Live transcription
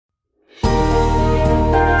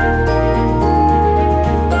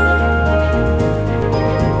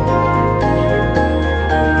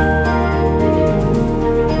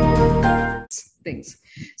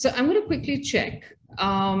quickly check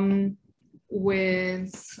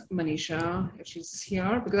with Manisha if she's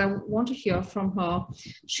here, because I want to hear from her.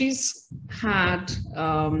 She's had,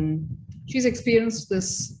 she's experienced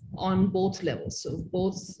this on both levels, so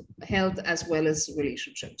both health as well as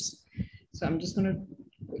relationships. So I'm just going to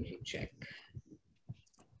quickly check.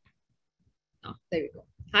 Oh, there we go.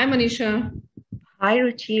 Hi, Manisha. Hi,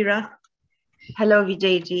 Ruchira. Hello,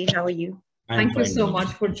 Vijayji. How are you? Thank you so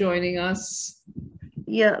much for joining us.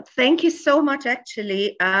 Yeah, thank you so much,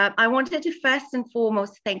 actually. I wanted to first and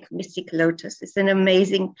foremost thank Mystic Lotus. It's an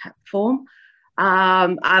amazing platform.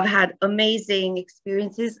 I've had amazing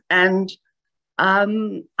experiences, and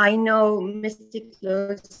I know Mystic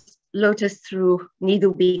Lotus through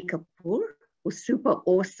Neev Kapoor, who's super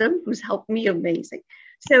awesome, who's helped me amazing.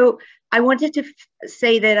 So I wanted to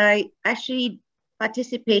say that I actually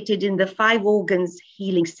participated in the 5 organs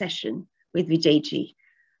healing session with Vijayji.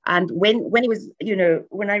 And when it was,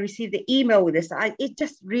 when I received the email with this, it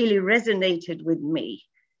just really resonated with me.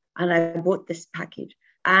 And I bought this package.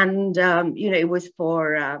 And, it was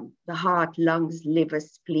for the heart, lungs, liver,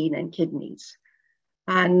 spleen, and kidneys.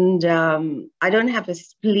 And I don't have a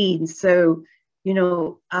spleen. So,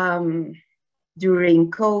 during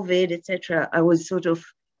COVID, etc., I was sort of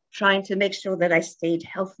trying to make sure that I stayed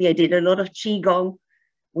healthy. I did a lot of Qigong,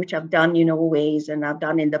 which I've done, always, and I've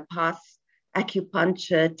done in the past,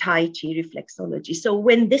 acupuncture, Tai Chi, reflexology. So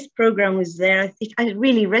when this program was there, I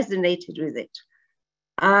really resonated with it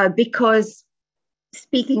because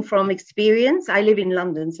speaking from experience, I live in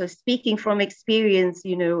London. So speaking from experience,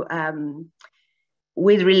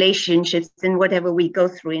 with relationships and whatever we go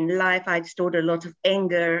through in life, I'd stored a lot of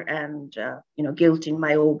anger and, guilt in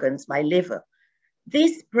my organs, my liver.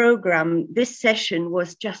 This program, this session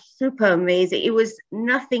was just super amazing. It was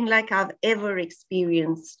nothing like I've ever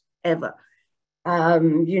experienced ever.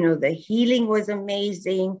 The healing was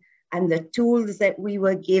amazing, and the tools that we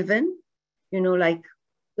were given, like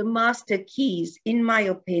the master keys, in my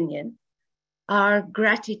opinion, are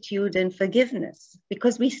gratitude and forgiveness,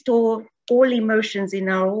 because we store all emotions in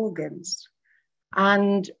our organs.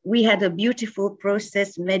 And we had a beautiful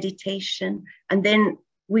process, meditation, and then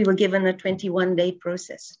we were given a 21-day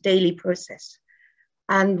process, daily process.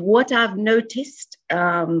 And what I've noticed,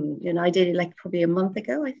 I did it like probably a month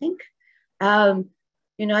ago, I think. I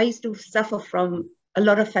used to suffer from a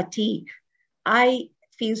lot of fatigue. I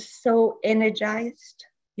feel so energized,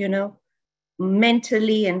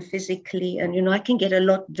 mentally and physically, and, I can get a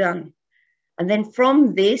lot done. And then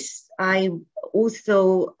from this, I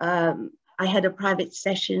also, I had a private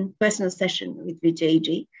session, personal session with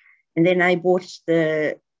Vijayji. And then I bought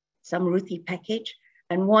the Samruti package.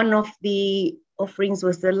 And one of the offerings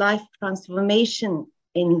was the life transformation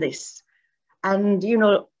in this. And,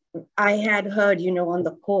 I had heard, on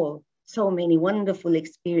the call, so many wonderful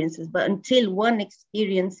experiences, but until one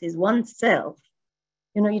experiences oneself,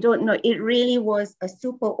 you don't know. It really was a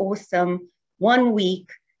super awesome 1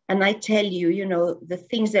 week. And I tell you, the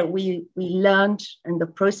things that we learned and the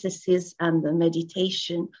processes and the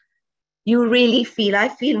meditation, I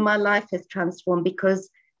feel my life has transformed, because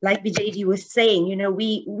like Vijayji was saying,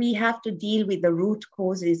 we have to deal with the root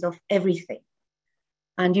causes of everything.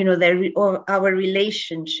 And, our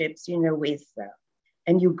relationships, with,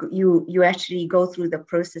 and you actually go through the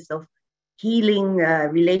process of healing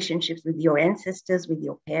relationships with your ancestors, with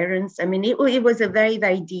your parents. I mean, it was a very,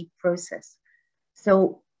 very deep process.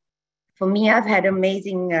 So for me, I've had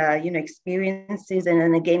amazing, experiences. And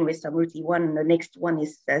then again, with Samruti 1, and the next one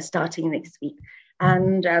is starting next week.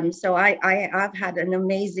 And so I've had an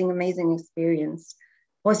amazing, amazing experience,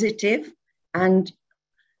 positive. And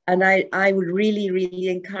I would really, really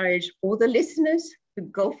encourage all the listeners to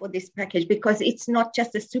go for this package, because it's not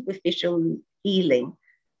just a superficial healing.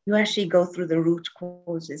 You actually go through the root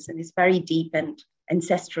causes, and it's very deep, and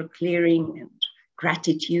ancestral clearing and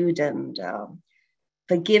gratitude and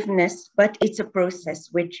forgiveness. But it's a process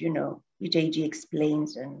which, Vijayji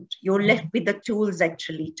explains, and you're left with the tools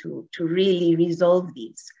actually to really resolve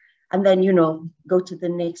these, and then, go to the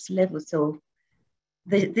next level. So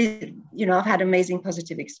I've had amazing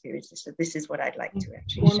positive experiences. So this is what I'd like to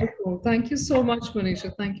actually share. Wonderful. Thank you so much,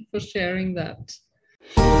 Manisha. Thank you for sharing that.